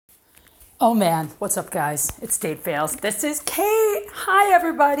Oh man, what's up guys? It's Date Fails. This is Kate. Hi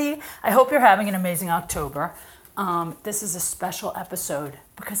everybody. I hope you're having an amazing October. This is a special episode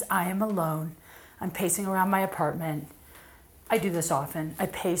because I am alone. I'm pacing around my apartment. I do this often. I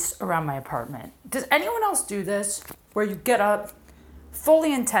pace around my apartment. Does anyone else do this where you get up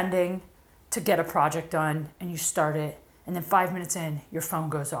fully intending to get a project done and you start it and then 5 minutes in your phone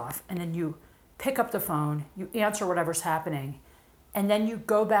goes off and then you pick up the phone, you answer whatever's happening, and then you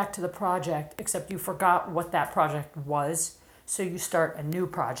go back to the project, except you forgot what that project was, so you start a new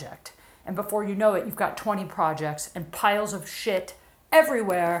project. And before you know it, you've got 20 projects and piles of shit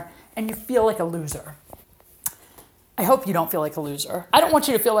everywhere, and you feel like a loser. I hope you don't feel like a loser. I don't want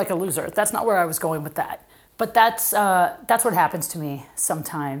you to feel like a loser. That's not where I was going with that. But that's what happens to me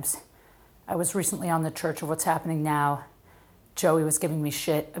sometimes. I was recently on the Church of What's Happening Now. Joey was giving me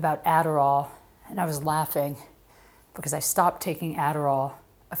shit about Adderall, and I was laughing because I stopped taking Adderall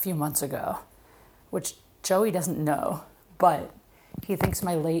a few months ago, which Joey doesn't know, but he thinks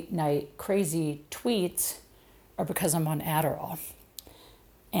my late night crazy tweets are because I'm on Adderall.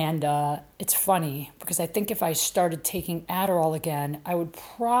 And it's funny because I think if I started taking Adderall again, I would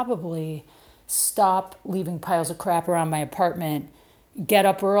probably stop leaving piles of crap around my apartment, get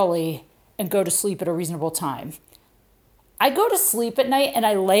up early, and go to sleep at a reasonable time. I go to sleep at night and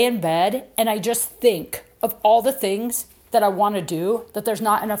I lay in bed and I just think of all the things that I want to do that there's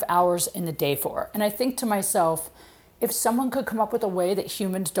not enough hours in the day for. And I think to myself, if someone could come up with a way that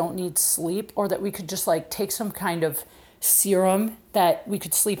humans don't need sleep, or that we could just like take some kind of serum that we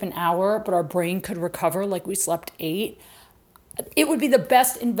could sleep an hour, but our brain could recover like we slept 8, it would be the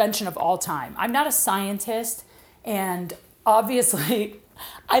best invention of all time. I'm not a scientist, and obviously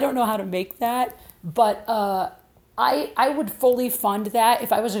I don't know how to make that, but I would fully fund that.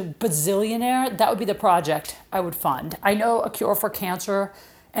 If I was a bazillionaire, that would be the project I would fund. I know a cure for cancer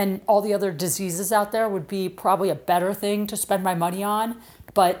and all the other diseases out there would be probably a better thing to spend my money on.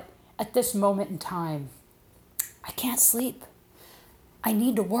 But at this moment in time, I can't sleep. I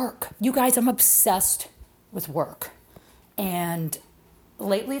need to work. You guys, I'm obsessed with work. And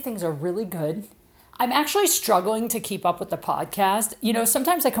lately things are really good. I'm actually struggling to keep up with the podcast. You know,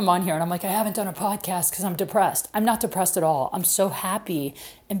 sometimes I come on here and I'm like, I haven't done a podcast because I'm depressed. I'm not depressed at all. I'm so happy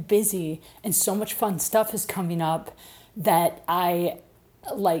and busy and so much fun stuff is coming up that I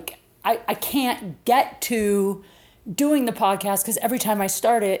can't get to doing the podcast because every time I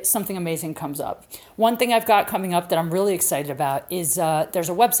start it, something amazing comes up. One thing I've got coming up that I'm really excited about is there's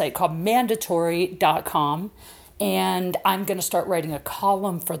a website called mandatory.com. And I'm going to start writing a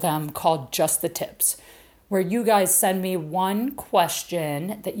column for them called Just the Tips, where you guys send me one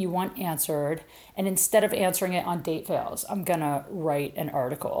question that you want answered. And instead of answering it on Date Fails, I'm going to write an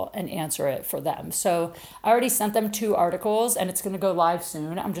article and answer it for them. So I already sent them 2 articles and it's going to go live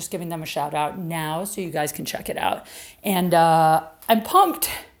soon. I'm just giving them a shout out now so you guys can check it out. And I'm pumped.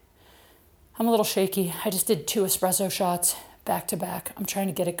 I'm a little shaky. I just did 2 espresso shots back to back. I'm trying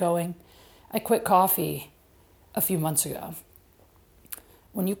to get it going. I quit coffee a few months ago.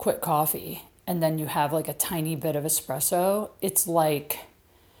 When you quit coffee and then you have like a tiny bit of espresso, it's like,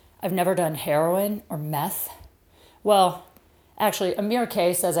 I've never done heroin or meth. Well, actually, Amir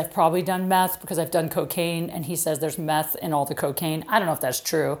K says I've probably done meth because I've done cocaine, and he says there's meth in all the cocaine. I don't know if that's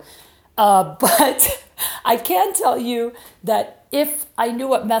true. But I can tell you that if I knew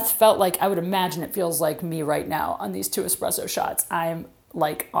what meth felt like, I would imagine it feels like me right now on these 2 espresso shots. I'm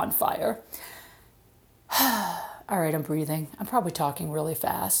like on fire. All right, I'm breathing. I'm probably talking really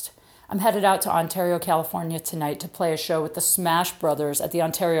fast. I'm headed out to Ontario, California tonight to play a show with the Smash Brothers at the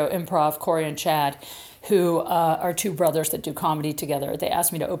Ontario Improv, Corey and Chad, who are 2 brothers that do comedy together. They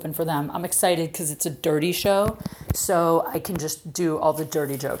asked me to open for them. I'm excited because it's a dirty show, so I can just do all the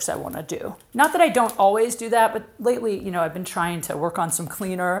dirty jokes I want to do. Not that I don't always do that, but lately, you know, I've been trying to work on some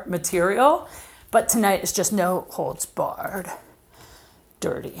cleaner material, but tonight is just no holds barred.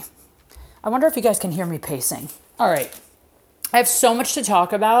 Dirty. I wonder if you guys can hear me pacing. All right. I have so much to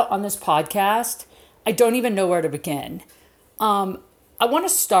talk about on this podcast. I don't even know where to begin. I want to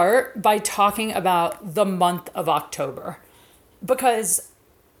start by talking about the month of October, because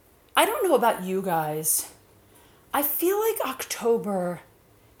I don't know about you guys. I feel like October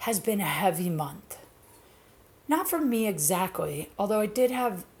has been a heavy month. Not for me exactly, although I did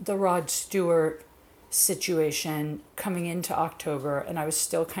have the Rod Stewart situation coming into October, and I was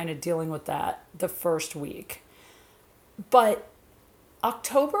still kind of dealing with that the first week. But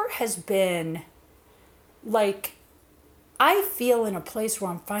October has been like, I feel in a place where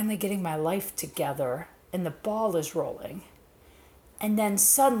I'm finally getting my life together and the ball is rolling. And then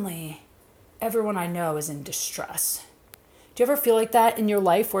suddenly everyone I know is in distress. Do you ever feel like that in your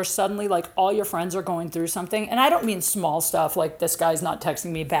life where suddenly like all your friends are going through something? And I don't mean small stuff like this guy's not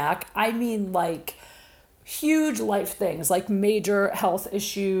texting me back. I mean like huge life things like major health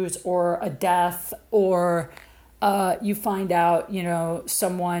issues or a death, or you find out,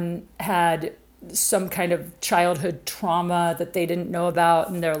 someone had some kind of childhood trauma that they didn't know about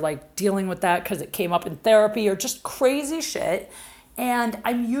and they're like dealing with that because it came up in therapy, or just crazy shit. And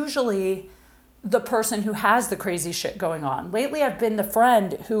I'm usually the person who has the crazy shit going on. Lately, I've been the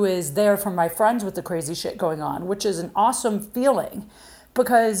friend who is there for my friends with the crazy shit going on, which is an awesome feeling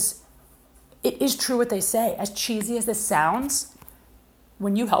because it is true what they say. As cheesy as this sounds,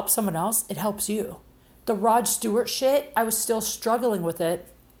 when you help someone else, it helps you. The Rod Stewart shit, I was still struggling with it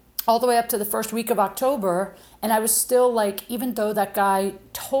all the way up to the first week of October. And I was still like, even though that guy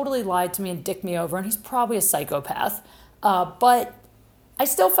totally lied to me and dicked me over, and he's probably a psychopath, but I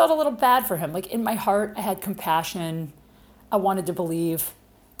still felt a little bad for him. Like in my heart, I had compassion. I wanted to believe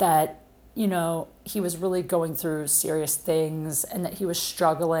that, he was really going through serious things and that he was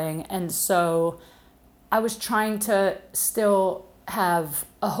struggling. And so I was trying to still have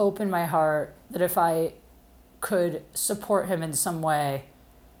a hope in my heart that if I could support him in some way,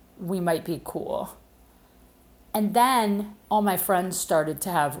 we might be cool. And then all my friends started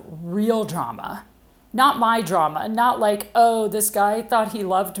to have real drama. Not my drama, not like, oh, this guy thought he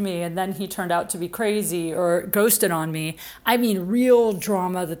loved me and then he turned out to be crazy or ghosted on me. I mean real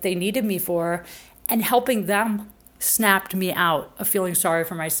drama that they needed me for, and helping them snapped me out of feeling sorry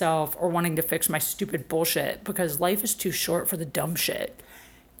for myself or wanting to fix my stupid bullshit because life is too short for the dumb shit.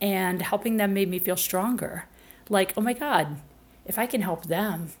 And helping them made me feel stronger. Like, oh my God, if I can help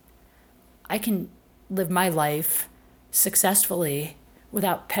them, I can live my life successfully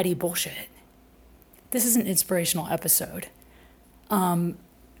without petty bullshit. This is an inspirational episode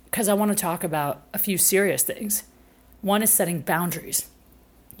because I want to talk about a few serious things. One is setting boundaries.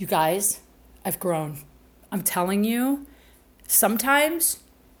 You guys, I've grown. I'm telling you, sometimes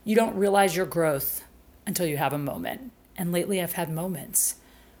you don't realize your growth until you have a moment. And lately I've had moments.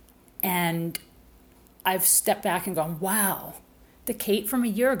 And I've stepped back and gone, wow, the Kate from a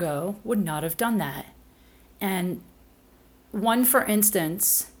year ago would not have done that. And one, for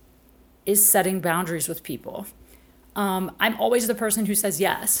instance, is setting boundaries with people. I'm always the person who says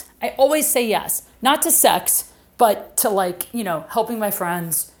yes. I always say yes, not to sex, but to helping my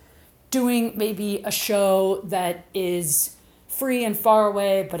friends, doing maybe a show that is free and far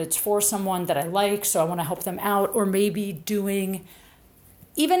away, but it's for someone that I like, so I want to help them out, or maybe doing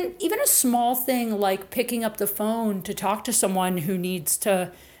even a small thing like picking up the phone to talk to someone who needs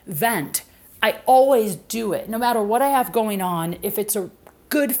to vent. I always do it, no matter what I have going on. If it's a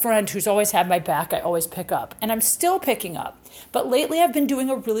good friend who's always had my back, I always pick up. And I'm still picking up. But lately I've been doing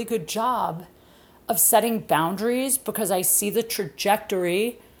a really good job of setting boundaries because I see the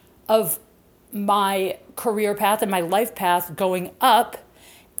trajectory of my career path and my life path going up.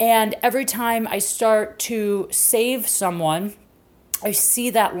 And every time I start to save someone, I see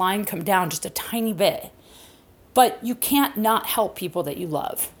that line come down just a tiny bit. But you can't not help people that you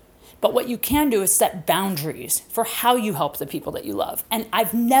love. But what you can do is set boundaries for how you help the people that you love. And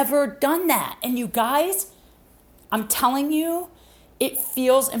I've never done that. And you guys, I'm telling you, it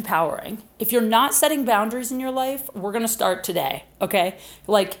feels empowering. If you're not setting boundaries in your life, we're going to start today, okay?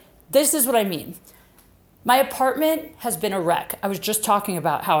 This is what I mean. My apartment has been a wreck. I was just talking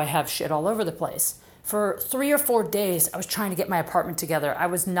about how I have shit all over the place. For 3 or 4 days, I was trying to get my apartment together. I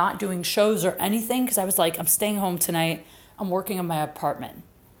was not doing shows or anything because I was like, I'm staying home tonight. I'm working on my apartment.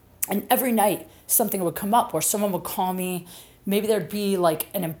 And every night something would come up where someone would call me. Maybe there'd be like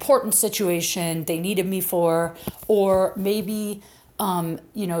an important situation they needed me for, or maybe,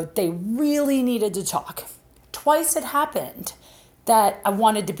 they really needed to talk. Twice it happened that I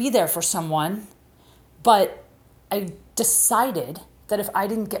wanted to be there for someone, but I decided that if I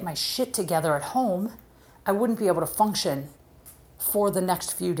didn't get my shit together at home, I wouldn't be able to function for the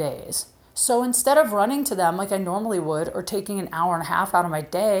next few days. So instead of running to them like I normally would, or taking an hour and a half out of my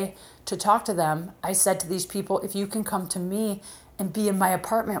day to talk to them, I said to these people, if you can come to me and be in my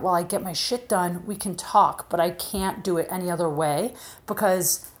apartment while I get my shit done, we can talk, but I can't do it any other way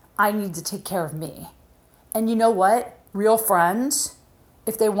because I need to take care of me. And you know what? Real friends,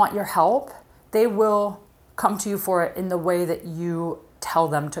 if they want your help, they will come to you for it in the way that you tell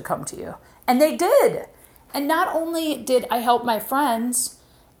them to come to you. And they did. And not only did I help my friends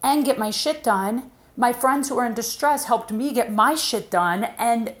and get my shit done, my friends who were in distress helped me get my shit done,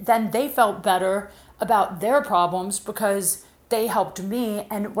 and then they felt better about their problems because they helped me.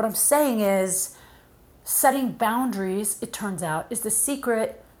 And what I'm saying is, setting boundaries, it turns out, is the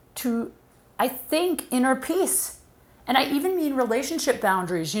secret to, I think, inner peace. And I even mean relationship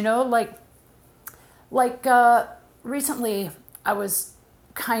boundaries, like recently I was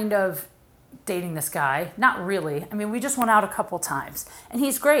kind of dating this guy. Not really. I mean, we just went out a couple times and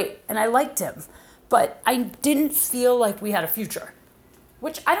he's great and I liked him, but I didn't feel like we had a future,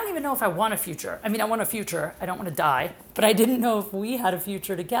 which I don't even know if I want a future. I mean, I want a future. I don't want to die, but I didn't know if we had a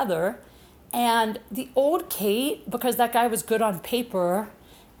future together. And the old Kate, because that guy was good on paper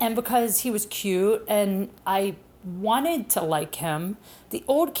and because he was cute and I wanted to like him, the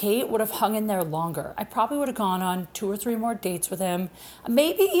old Kate would have hung in there longer. I probably would have gone on 2 or 3 more dates with him,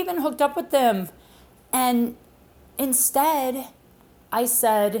 maybe even hooked up with them. And instead, I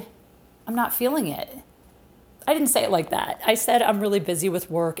said, I'm not feeling it. I didn't say it like that. I said, I'm really busy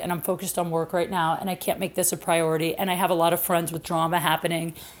with work and I'm focused on work right now and I can't make this a priority. And I have a lot of friends with drama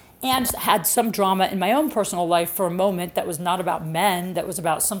happening and had some drama in my own personal life for a moment that was not about men, that was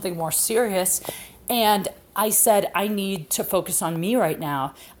about something more serious. And I said, I need to focus on me right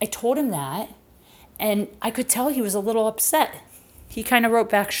now. I told him that, and I could tell he was a little upset. He kind of wrote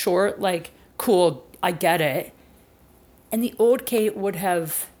back short, like, cool, I get it. And the old Kate would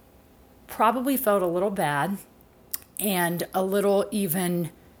have probably felt a little bad and a little even,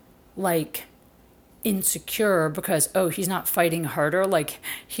 like, insecure because, oh, he's not fighting harder. Like,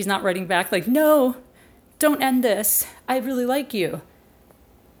 he's not writing back like, no, don't end this. I really like you.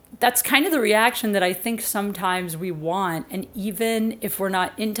 That's kind of the reaction that I think sometimes we want. And even if we're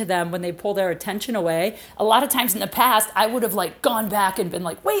not into them, when they pull their attention away, a lot of times in the past, I would have like gone back and been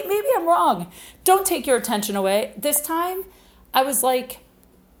like, wait, maybe I'm wrong. Don't take your attention away. This time I was like,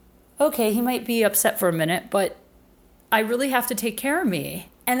 okay, he might be upset for a minute, but I really have to take care of me.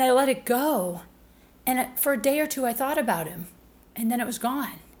 And I let it go. And for a day or two, I thought about him and then it was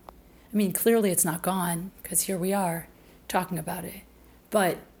gone. I mean, clearly it's not gone because here we are talking about it.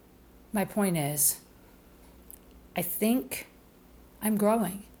 But my point is, I think I'm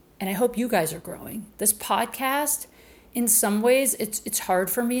growing, and I hope you guys are growing. This podcast, in some ways, it's hard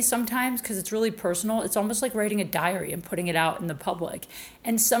for me sometimes because it's really personal. It's almost like writing a diary and putting it out in the public.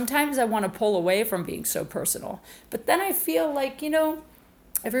 And sometimes I want to pull away from being so personal. But then I feel like,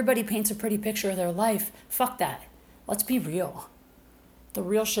 everybody paints a pretty picture of their life. Fuck that. Let's be real. The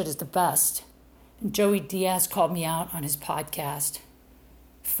real shit is the best. And Joey Diaz called me out on his podcast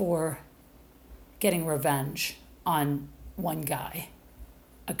for getting revenge on one guy,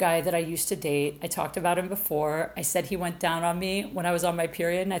 a guy that I used to date. I talked about him before. I said he went down on me when I was on my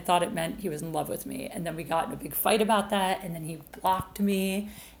period, and I thought it meant he was in love with me. And then we got in a big fight about that, and then he blocked me,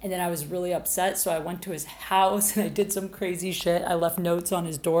 and then I was really upset, so I went to his house, and I did some crazy shit. I left notes on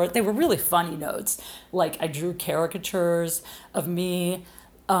his door. They were really funny notes. Like, I drew caricatures of me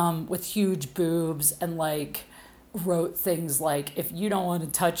with huge boobs and, like, wrote things like, if you don't want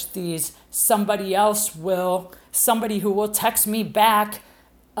to touch these, somebody else will, somebody who will text me back.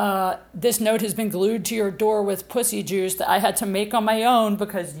 This note has been glued to your door with pussy juice that I had to make on my own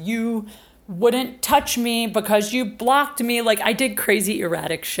because you wouldn't touch me because you blocked me. Like, I did crazy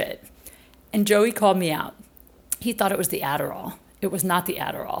erratic shit. And Joey called me out. He thought it was the Adderall. It was not the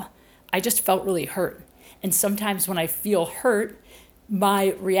Adderall. I just felt really hurt. And sometimes when I feel hurt,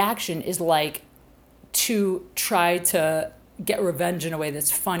 my reaction is like, to try to get revenge in a way that's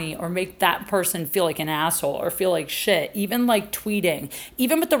funny or make that person feel like an asshole or feel like shit. Even like tweeting.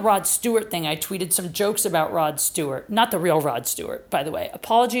 Even with the Rod Stewart thing, I tweeted some jokes about Rod Stewart. Not the real Rod Stewart, by the way.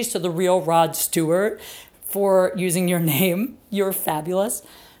 Apologies to the real Rod Stewart for using your name. You're fabulous.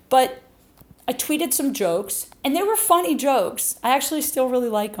 But I tweeted some jokes, and they were funny jokes. I actually still really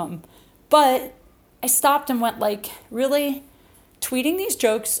like them. But I stopped and went like, really? Tweeting these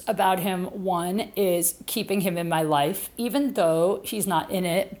jokes about him, one, is keeping him in my life, even though he's not in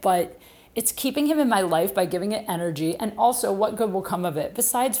it, but it's keeping him in my life by giving it energy. And also, what good will come of it?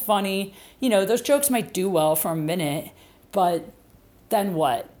 Besides funny, those jokes might do well for a minute, but then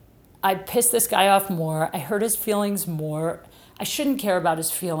what? I pissed this guy off more. I hurt his feelings more. I shouldn't care about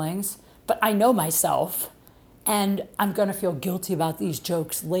his feelings, but I know myself, and I'm going to feel guilty about these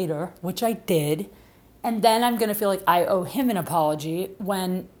jokes later, which I did. And then I'm going to feel like I owe him an apology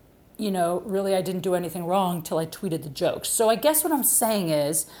when, really I didn't do anything wrong till I tweeted the jokes. So I guess what I'm saying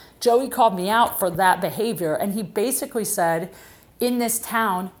is Joey called me out for that behavior. And he basically said, in this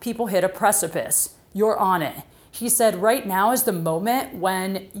town, people hit a precipice. You're on it. He said, right now is the moment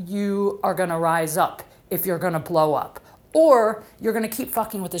when you are going to rise up if you're going to blow up. Or you're going to keep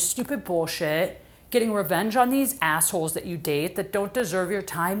fucking with this stupid bullshit, getting revenge on these assholes that you date that don't deserve your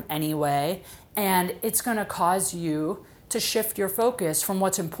time anyway. And it's going to cause you to shift your focus from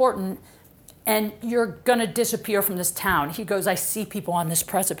what's important, and you're going to disappear from this town. He goes, I see people on this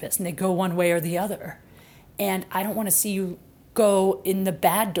precipice, and they go one way or the other. and I don't want to see you go in the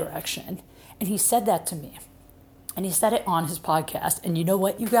bad direction. And he said that to me. And he said it on his podcast. And you know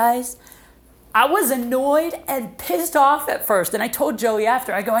what, you guys? I was annoyed and pissed off at first. And I told Joey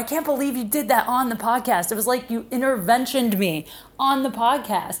after, I go, I can't believe you did that on the podcast. It was like you interventioned me on the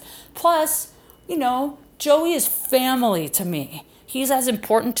podcast. Plus, you know, Joey is family to me. He's as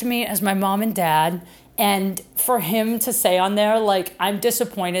important to me as my mom and dad. And for him to say on there, like, I'm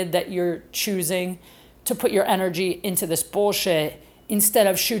disappointed that you're choosing to put your energy into this bullshit instead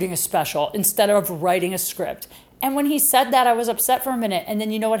of shooting a special, instead of writing a script. And when he said that, I was upset for a minute. And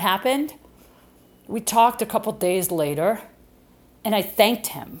then you know what happened? We talked a couple days later, and I thanked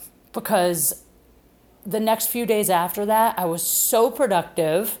him because the next few days after that, I was so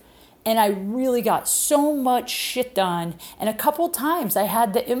productive, and I really got so much shit done. And a couple times I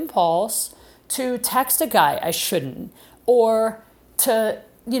had the impulse to text a guy I shouldn't, or to,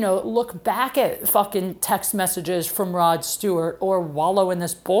 you know, look back at fucking text messages from Rod Stewart or wallow in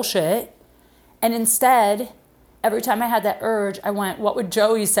this bullshit. And instead, every time I had that urge, I went, what would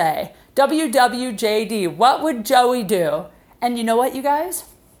Joey say? WWJD, what would Joey do? And you know what, you guys?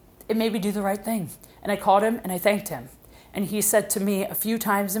 It made me do the right thing. And I called him and I thanked him. And he said to me a few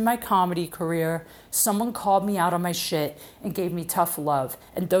times in my comedy career, someone called me out on my shit and gave me tough love.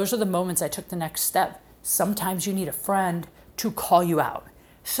 And those are the moments I took the next step. Sometimes you need a friend to call you out.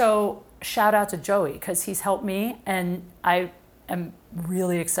 So shout out to Joey because he's helped me. And I am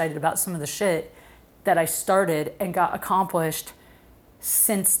really excited about some of the shit that I started and got accomplished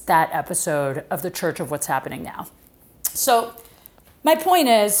since that episode of the Church of What's Happening Now. So my point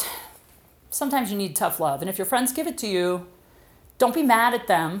is, sometimes you need tough love. And if your friends give it to you, don't be mad at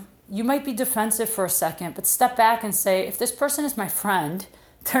them. You might be defensive for a second, but step back and say, if this person is my friend,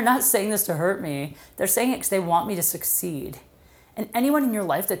 they're not saying this to hurt me. They're saying it because they want me to succeed. And anyone in your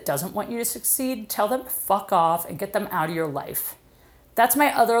life that doesn't want you to succeed, tell them to fuck off and get them out of your life. That's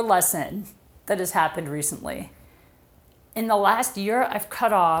my other lesson that has happened recently. In the last year, I've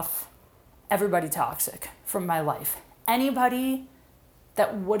cut off everybody toxic from my life. Anybody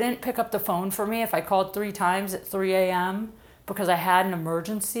that wouldn't pick up the phone for me if I called 3 times at 3 a.m. because I had an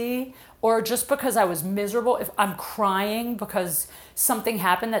emergency, or just because I was miserable, if I'm crying because something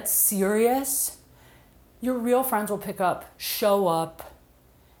happened that's serious, your real friends will pick up, show up,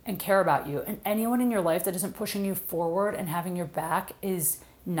 and care about you. And anyone in your life that isn't pushing you forward and having your back is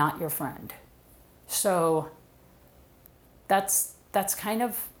not your friend. So that's kind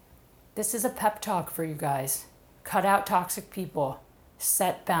of, this is a pep talk for you guys. Cut out toxic people,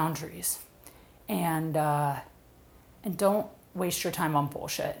 set boundaries, and don't waste your time on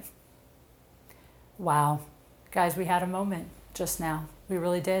bullshit. Wow, guys, we had a moment just now. We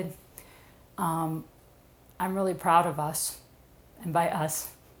really did. I'm really proud of us, and by us,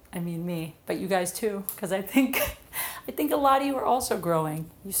 I mean me, but you guys too, because I think a lot of you are also growing.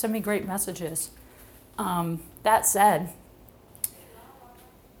 You send me great messages. That said,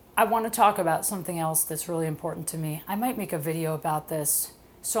 I want to talk about something else that's really important to me. I might make a video about this,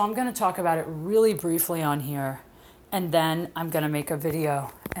 so I'm going to talk about it really briefly on here, and then I'm going to make a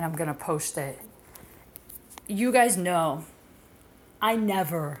video and I'm going to post it. You guys know I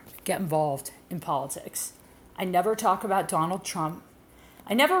never get involved in politics. I never talk about Donald Trump.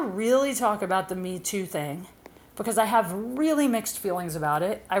 I never really talk about the Me Too thing because I have really mixed feelings about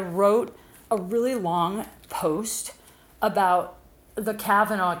it. I wrote a really long post about the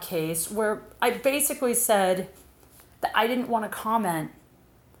Kavanaugh case where I basically said that I didn't want to comment,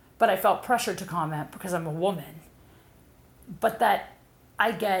 but I felt pressured to comment because I'm a woman. But that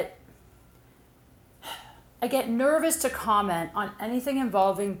I get nervous to comment on anything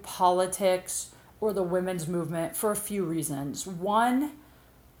involving politics or the women's movement for a few reasons. One,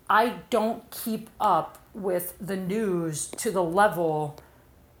 I don't keep up with the news to the level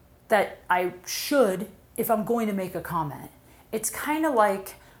that I should if I'm going to make a comment. It's kind of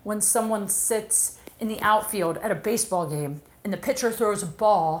like when someone sits in the outfield at a baseball game and the pitcher throws a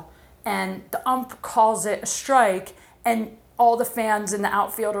ball and the ump calls it a strike and all the fans in the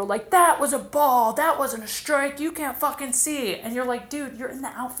outfield are like, that was a ball, that wasn't a strike, you can't fucking see. And you're like, dude, you're in the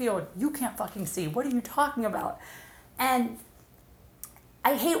outfield, you can't fucking see. What are you talking about? And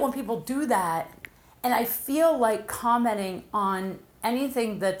I hate when people do that. And I feel like commenting on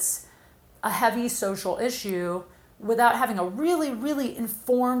anything that's a heavy social issue without having a really, really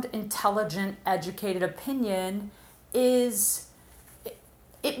informed, intelligent, educated opinion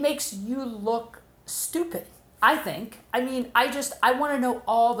it makes you look stupid, I think. I mean, I want to know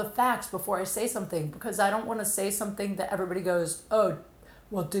all the facts before I say something because I don't want to say something that everybody goes, oh,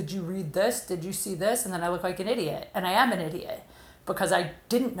 well, did you read this? Did you see this? And then I look like an idiot. And I am an idiot because I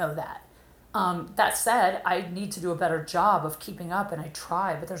didn't know that. That said, I need to do a better job of keeping up, and I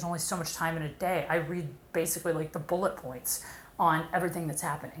try, but there's only so much time in a day. I read basically like the bullet points on everything that's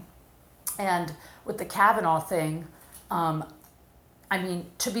happening. And with the Kavanaugh thing,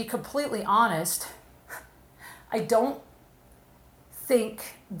 to be completely honest, I don't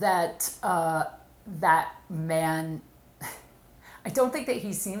think that that man, I don't think that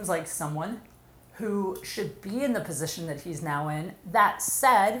he seems like someone who should be in the position that he's now in. That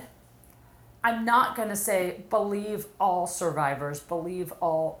said, I'm not going to say believe all survivors, believe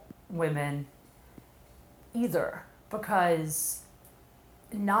all women either, because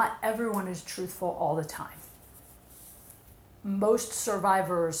not everyone is truthful all the time. Most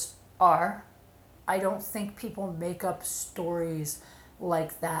survivors are. I don't think people make up stories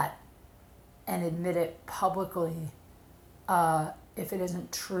like that and admit it publicly if it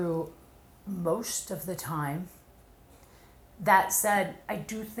isn't true most of the time. That said, I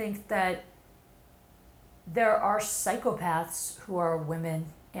do think that there are psychopaths who are women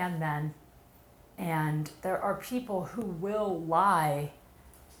and men, and there are people who will lie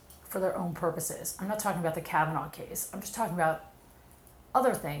for their own purposes. I'm not talking about the Kavanaugh case. I'm just talking about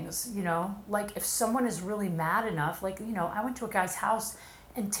other things, like if someone is really mad enough, I went to a guy's house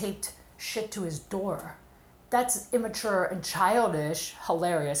and taped shit to his door. That's immature and childish.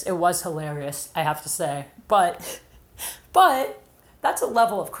 Hilarious. It was hilarious, I have to say. But that's a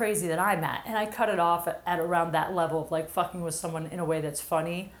level of crazy that I'm at. And I cut it off at around that level of fucking with someone in a way that's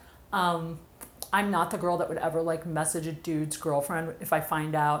funny. I'm not the girl that would ever message a dude's girlfriend if I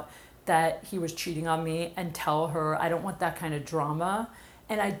find out that he was cheating on me and tell her. I don't want that kind of drama.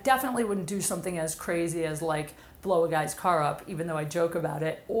 And I definitely wouldn't do something as crazy as blow a guy's car up, even though I joke about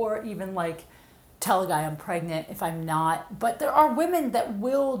it, or even tell a guy I'm pregnant if I'm not. But there are women that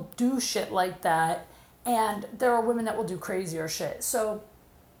will do shit like that, and there are women that will do crazier shit. So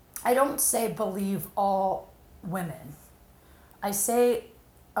I don't say believe all women. I say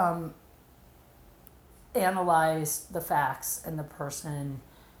analyze the facts and the person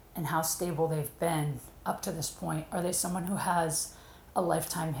and how stable they've been up to this point. Are they someone who has a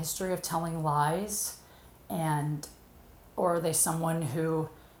lifetime history of telling lies? Or are they someone who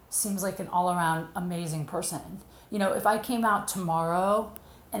seems like an all-around amazing person? If I came out tomorrow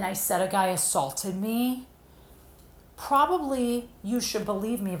and I said a guy assaulted me, probably you should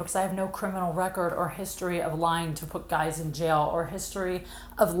believe me because I have no criminal record or history of lying to put guys in jail or history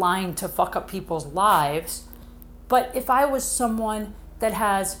of lying to fuck up people's lives. But if I was someone that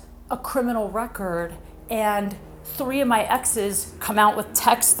has a criminal record and 3 of my exes come out with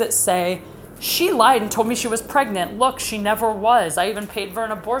texts that say, she lied and told me she was pregnant. Look, she never was. I even paid for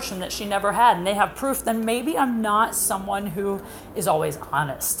an abortion that she never had. And they have proof. Then maybe I'm not someone who is always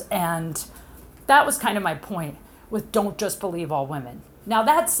honest. And that was kind of my point with don't just believe all women. Now,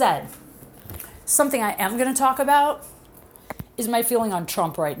 that said, something I am going to talk about is my feeling on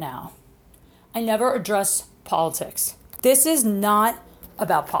Trump right now. I never address politics. This is not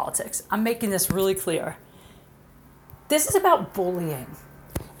about politics. I'm making this really clear. This is about bullying.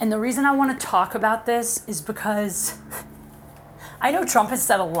 And the reason I want to talk about this is because I know Trump has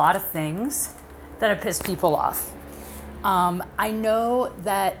said a lot of things that have pissed people off. I know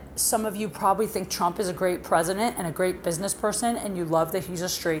that some of you probably think Trump is a great president and a great business person, and you love that he's a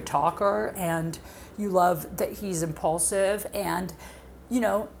straight talker, and you love that he's impulsive, and,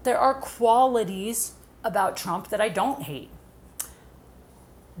 there are qualities about Trump that I don't hate.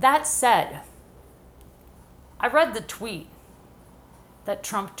 That said, I read the tweet that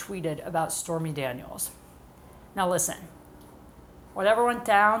Trump tweeted about Stormy Daniels. Now listen, whatever went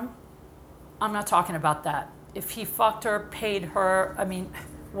down, I'm not talking about that. If he fucked her, paid her,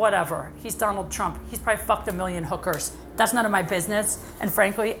 whatever. He's Donald Trump. He's probably fucked a million hookers. That's none of my business. And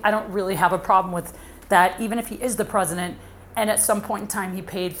frankly, I don't really have a problem with that, even if he is the president and at some point in time he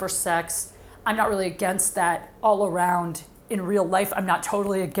paid for sex. I'm not really against that all around. In real life, I'm not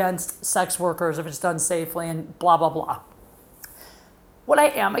totally against sex workers if it's done safely and blah, blah, blah. What I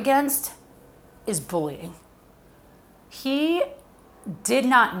am against is bullying. He did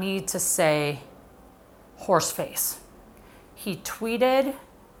not need to say horse face. He tweeted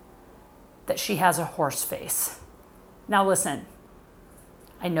that she has a horse face. Now listen,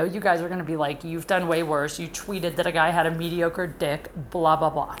 I know you guys are going to be like, you've done way worse. You tweeted that a guy had a mediocre dick, blah,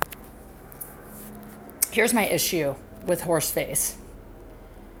 blah, blah. Here's my issue with horse face.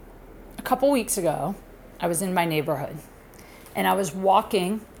 A couple weeks ago, I was in my neighborhood and I was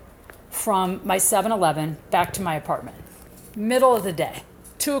walking from my 7-Eleven back to my apartment. Middle of the day,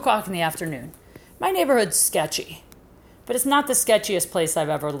 2:00 in the afternoon. My neighborhood's sketchy, but it's not the sketchiest place I've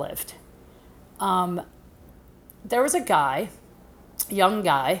ever lived. There was a guy young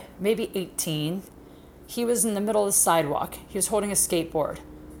guy, maybe 18. He was in the middle of the sidewalk. He was holding a skateboard.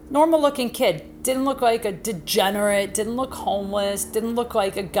 Normal looking kid. Didn't look like a degenerate, didn't look homeless, didn't look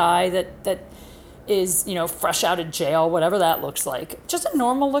like a guy that is, fresh out of jail, whatever that looks like. Just a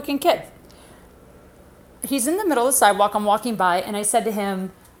normal looking kid. He's in the middle of the sidewalk. I'm walking by and I said to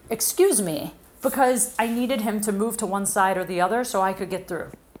him, "Excuse me," because I needed him to move to one side or the other so I could get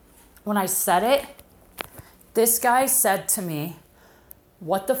through. When I said it, this guy said to me,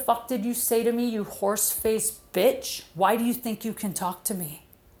 "What the fuck did you say to me, you horse-faced bitch? Why do you think you can talk to me?"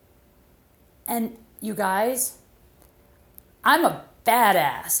 And you guys, I'm a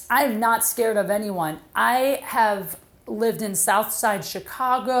badass. I'm not scared of anyone. I have lived in Southside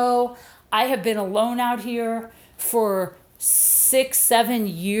Chicago. I have been alone out here for 6-7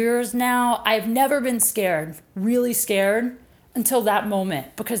 years now. I've never been scared, really scared, until that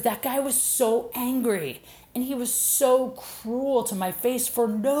moment, because that guy was so angry and he was so cruel to my face for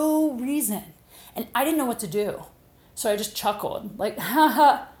no reason. And I didn't know what to do. So I just chuckled, like,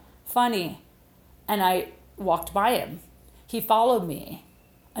 haha, funny. And I walked by him. He followed me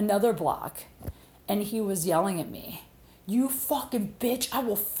another block and he was yelling at me, "You fucking bitch, I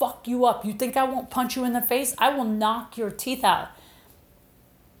will fuck you up. You think I won't punch you in the face? I will knock your teeth out."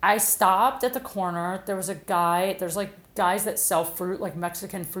 I stopped at the corner. There was a guy, there's like guys that sell fruit, like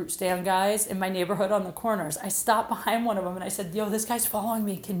Mexican fruit stand guys in my neighborhood on the corners. I stopped behind one of them and I said, "Yo, this guy's following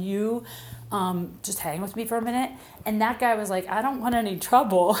me. Can you just hang with me for a minute?" And that guy was like, "I don't want any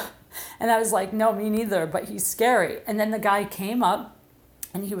trouble." And I was like, "No, me neither, but he's scary." And then the guy came up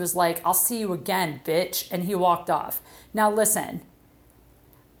and he was like, "I'll see you again, bitch." And he walked off. Now listen,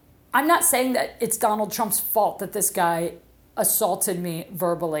 I'm not saying that it's Donald Trump's fault that this guy assaulted me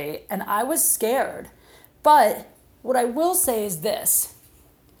verbally, and I was scared. But what I will say is this.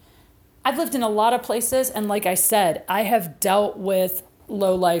 I've lived in a lot of places, and like I said, I have dealt with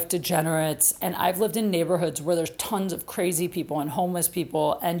low-life degenerates, and I've lived in neighborhoods where there's tons of crazy people and homeless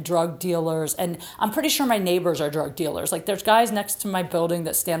people and drug dealers, and I'm pretty sure my neighbors are drug dealers. Like, there's guys next to my building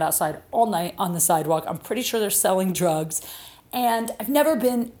that stand outside all night on the sidewalk. I'm pretty sure they're selling drugs, and I've never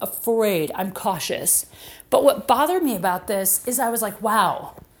been afraid. I'm cautious. But what bothered me about this is I was like,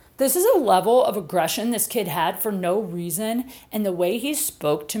 wow, this is a level of aggression this kid had for no reason, and the way he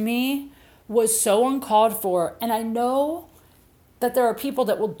spoke to me was so uncalled for, and I know that there are people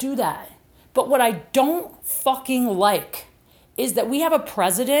that will do that. But what I don't fucking like is that we have a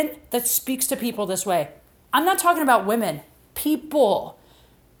president that speaks to people this way. I'm not talking about women, people.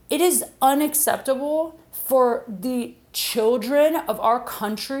 It is unacceptable for the children of our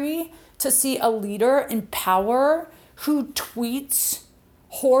country to see a leader in power who tweets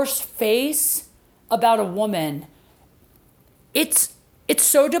horse face about a woman. It's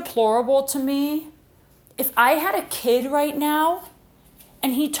so deplorable to me. If I had a kid right now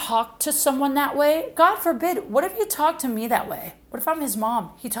and he talked to someone that way, God forbid, what if he talked to me that way? What if I'm his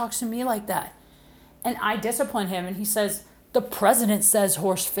mom? He talks to me like that. And I discipline him and he says, "The president says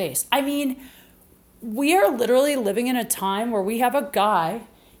horse face." I mean, we are literally living in a time where we have a guy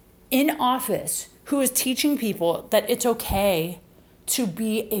in office who is teaching people that it's okay to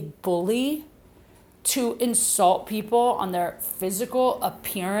be a bully, to insult people on their physical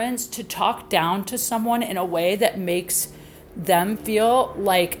appearance, to talk down to someone in a way that makes them feel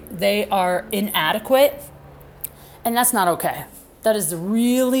like they are inadequate. And that's not okay. That is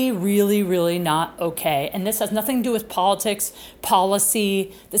really, really, really not okay. And this has nothing to do with politics,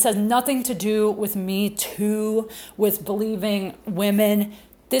 policy. This has nothing to do with Me Too, with believing women.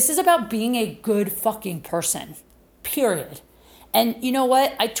 This is about being a good fucking person, period. And you know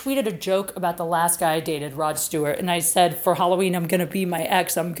what? I tweeted a joke about the last guy I dated, Rod Stewart, and I said, for Halloween, I'm going to be my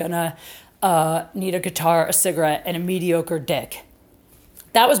ex. I'm going to need a guitar, a cigarette, and a mediocre dick.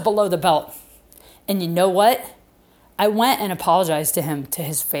 That was below the belt. And you know what? I went and apologized to him to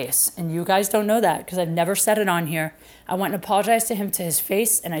his face. And you guys don't know that because I've never said it on here. I went and apologized to him to his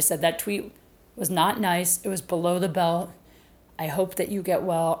face, and I said that tweet was not nice. It was below the belt. I hope that you get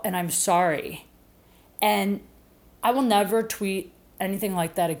well, and I'm sorry. And I will never tweet anything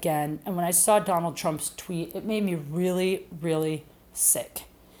like that again. And when I saw Donald Trump's tweet, it made me really, really sick.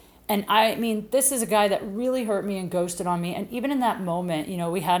 And I mean, this is a guy that really hurt me and ghosted on me. And even in that moment, you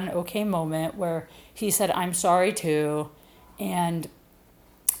know, we had an okay moment where he said, "I'm sorry too." And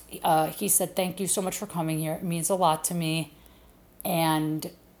he said, "Thank you so much for coming here. It means a lot to me."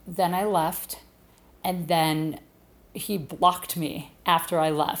 And then I left. And then he blocked me after I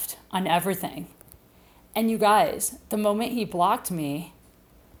left on everything. And you guys, the moment he blocked me,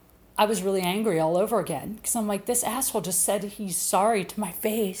 I was really angry all over again because I'm like, this asshole just said he's sorry to my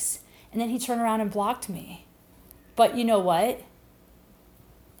face, and then he turned around and blocked me. But you know what?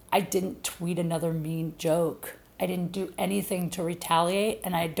 I didn't tweet another mean joke. I didn't do anything to retaliate,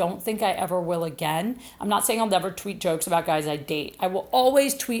 and I don't think I ever will again. I'm not saying I'll never tweet jokes about guys I date. I will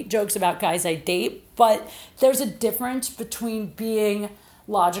always tweet jokes about guys I date, but there's a difference between being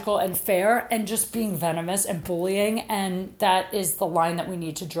logical and fair and just being venomous and bullying, and that is the line that we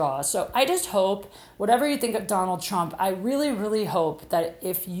need to draw. So I just hope, whatever you think of Donald Trump, I really, really hope that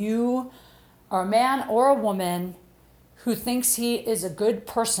if you are a man or a woman who thinks he is a good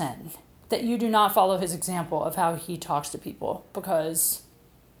person, that you do not follow his example of how he talks to people, because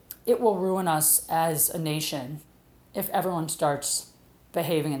it will ruin us as a nation if everyone starts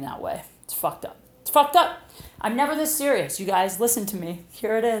behaving in that way. It's fucked up. It's fucked up. I'm never this serious. You guys, listen to me.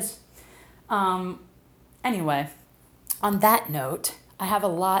 Here it is. Anyway, on that note, I have a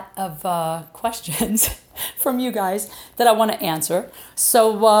lot of questions from you guys that I want to answer.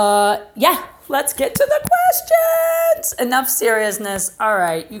 So, yeah, let's get to the questions. Enough seriousness. All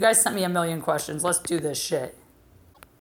right, you guys sent me a million questions. Let's do this shit.